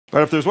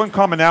But if there's one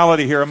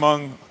commonality here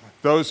among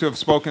those who have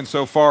spoken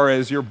so far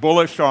is you're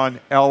bullish on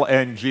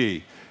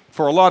LNG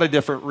for a lot of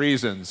different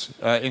reasons,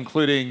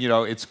 including,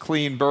 it's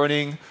clean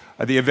burning.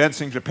 The events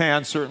in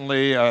Japan,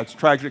 certainly, it's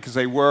tragic as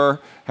they were,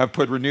 have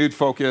put renewed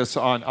focus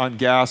on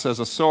gas as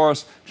a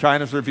source.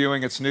 China's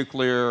reviewing its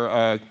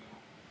nuclear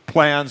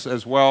plans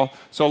as well.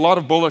 So a lot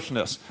of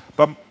bullishness.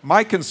 But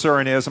my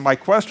concern is, and my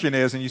question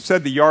is, and you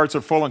said the yards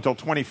are full until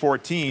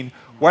 2014,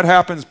 what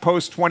happens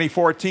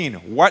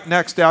post-2014? What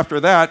next after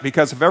that?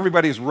 Because if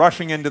everybody's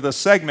rushing into the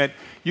segment,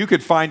 you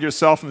could find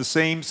yourself in the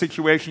same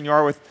situation you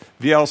are with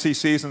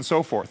VLCCs and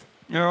so forth.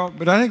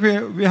 But I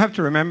think we have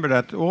to remember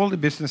that all the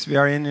business we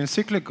are in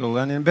cyclical,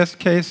 and in best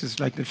cases,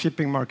 like the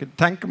shipping market,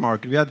 tanker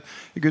market, we had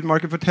a good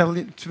market for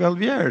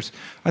 12 years.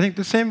 I think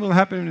the same will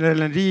happen with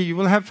LNG. You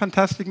will have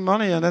fantastic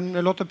money, and then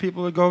a lot of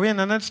people will go in,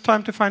 and it's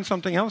time to find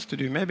something else to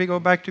do. Maybe go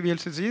back to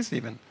VLCCs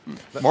even.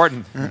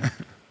 Morten.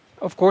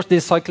 Of course,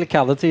 this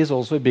cyclicality is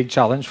also a big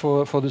challenge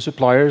for the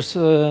suppliers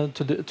to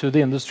the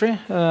industry.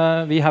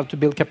 We have to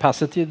build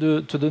capacity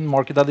to the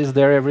market that is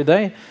there every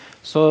day.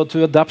 So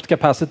to adapt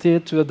capacity,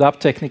 to adapt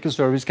technical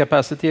service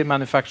capacity,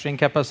 manufacturing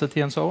capacity,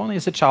 and so on,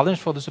 is a challenge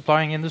for the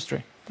supplying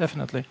industry,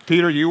 definitely.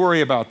 Peter, you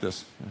worry about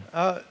this?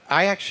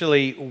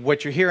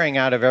 What you're hearing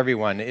out of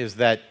everyone is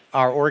that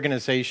our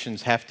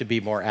organizations have to be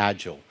more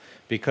agile,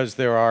 because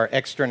there are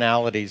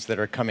externalities that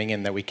are coming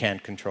in that we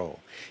can't control.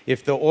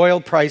 If the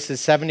oil price is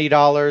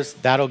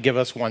 $70, that'll give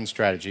us one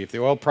strategy. If the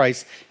oil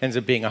price ends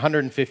up being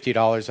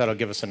 $150, that'll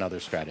give us another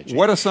strategy.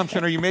 What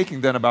assumption are you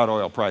making then about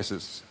oil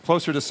prices?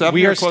 Closer to 70?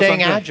 We are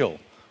staying agile.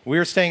 We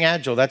are staying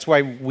agile. That's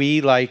why we,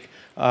 like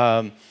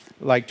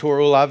Tor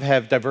Olav,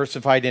 have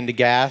diversified into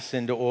gas,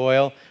 into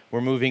oil.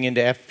 We're moving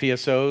into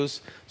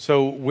FPSOs.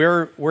 So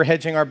we're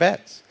hedging our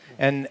bets.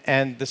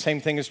 And the same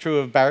thing is true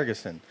of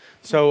Bergesen.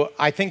 So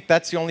I think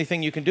that's the only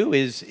thing you can do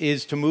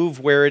is to move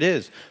where it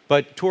is.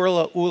 But Tor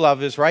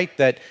Olav is right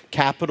that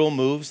capital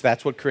moves.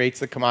 That's what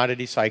creates the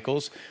commodity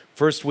cycles.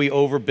 First we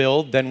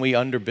overbuild, then we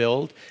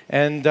underbuild.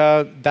 And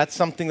that's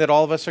something that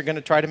all of us are going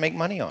to try to make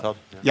money on.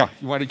 Yeah,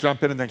 you want to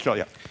jump in and then Kjell?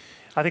 Yeah.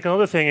 I think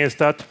another thing is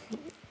that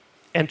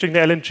entering the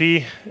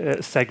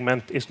LNG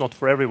segment is not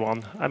for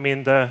everyone. I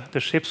mean, the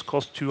ships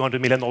cost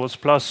 $200 million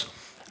plus,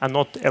 and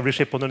not every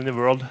ship owner in the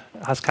world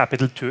has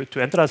capital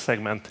to enter that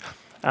segment.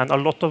 And a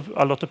lot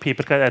of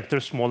people can enter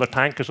smaller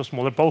tankers or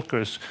smaller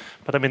bulkers.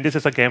 But I mean, this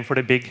is a game for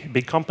the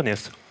big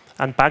companies.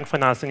 And bank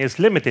financing is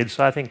limited.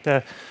 So I think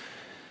the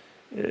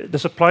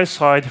supply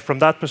side, from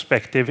that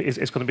perspective, is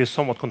going to be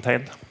somewhat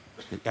contained.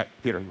 Yeah,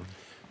 Peter.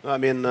 I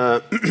mean,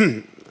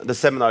 the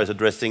seminar is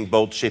addressing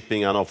both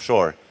shipping and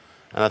offshore.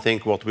 And I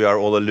think what we are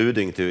all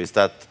alluding to is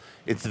that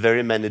it's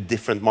very many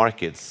different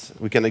markets.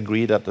 We can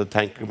agree that the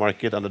tanker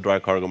market and the dry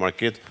cargo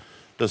market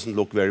doesn't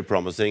look very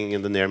promising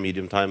in the near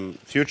medium time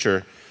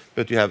future.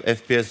 But you have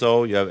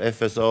FPSO, you have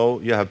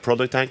FSO, you have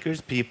product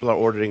tankers. People are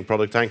ordering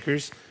product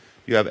tankers.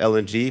 You have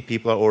LNG.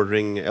 People are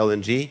ordering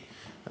LNG.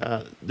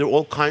 There are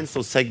all kinds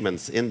of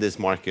segments in this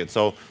market.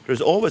 So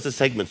there's always a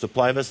segment,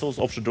 supply vessels,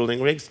 offshore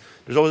drilling rigs.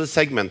 There's always a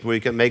segment where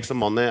you can make some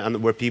money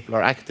and where people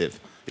are active.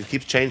 It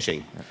keeps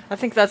changing. I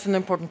think that's an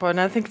important point.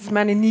 I think it's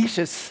many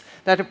niches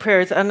that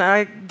appears. And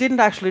I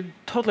didn't actually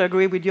totally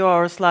agree with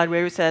your slide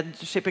where you said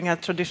shipping has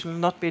traditionally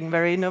not been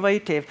very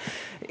innovative.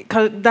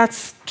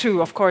 That's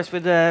true, of course,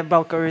 with the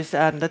bulkers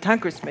and the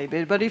tankers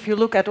maybe. But if you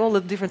look at all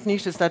the different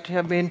niches that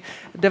have been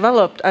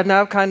developed, and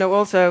now kind of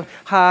also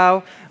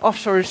how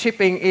offshore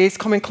shipping is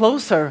coming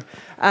closer,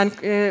 and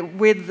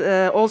with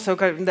also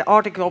the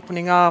Arctic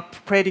opening up,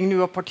 creating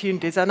new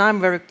opportunities. And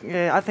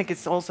I think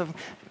it's also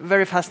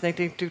very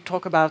fascinating to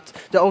talk about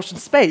the ocean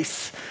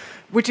space,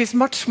 which is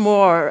much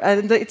more,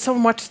 and it's so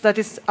much that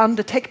is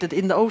undetected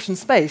in the ocean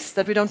space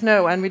that we don't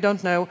know, and we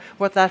don't know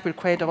what that will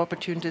create of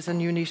opportunities and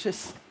new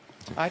niches.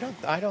 I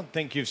don't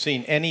think you've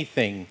seen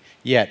anything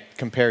yet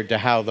compared to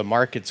how the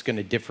market's going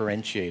to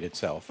differentiate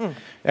itself.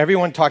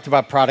 Everyone talked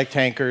about product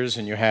tankers,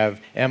 and you have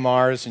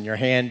MRs and your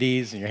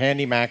handies and your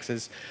handy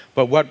maxes.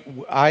 But what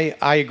I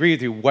agree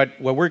with you. What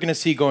we're going to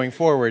see going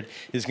forward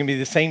is going to be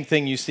the same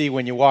thing you see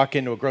when you walk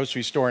into a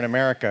grocery store in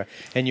America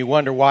and you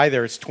wonder why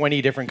there's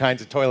 20 different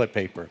kinds of toilet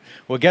paper.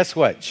 Well, guess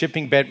what?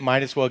 Shipping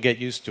might as well get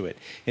used to it.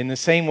 In the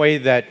same way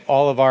that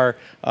all of our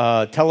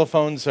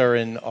telephones are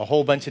in a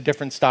whole bunch of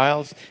different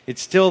styles,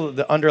 it's still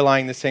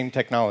underlying the same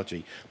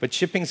technology. But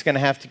shipping's going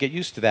to have to get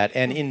used to that.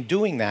 And in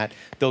doing that,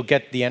 they'll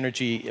get the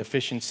energy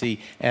efficiency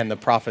and the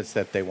profits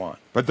that they want.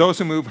 But those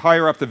who move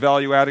higher up the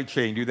value-added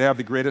chain, do they have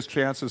the greatest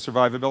chance of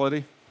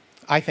survivability?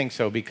 I think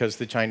so, because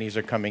the Chinese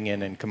are coming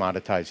in and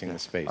commoditizing the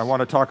space. I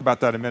want to talk about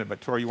that in a minute, but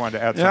Tor, you wanted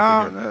to add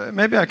something here.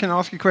 Maybe I can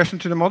ask a question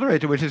to the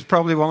moderator, which is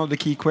probably one of the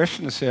key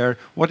questions here.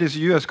 What is the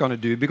US going to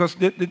do? Because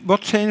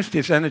what changed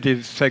this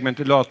energy segment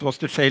a lot was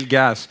the shale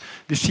gas,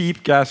 the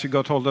cheap gas you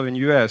got hold of in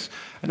US.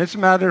 And it's a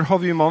matter of how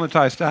you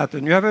monetize that.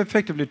 And you have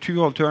effectively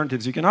two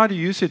alternatives. You can either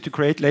use it to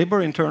create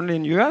labor internally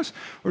in US,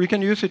 or you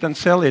can use it and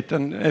sell it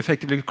and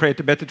effectively create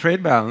a better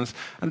trade balance.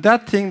 And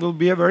that thing will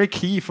be a very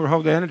key for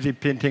how the energy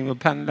thing will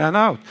pan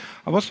out.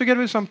 I was together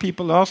with some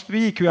people last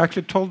week who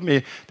actually told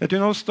me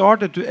that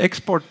started to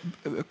export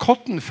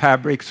cotton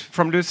fabrics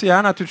from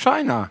Louisiana to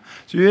China.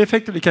 So you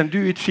effectively can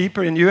do it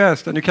cheaper in the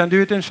US than you can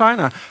do it in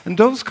China. And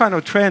those kind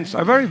of trends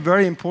are very,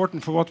 very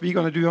important for what we're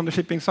going to do on the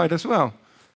shipping side as well.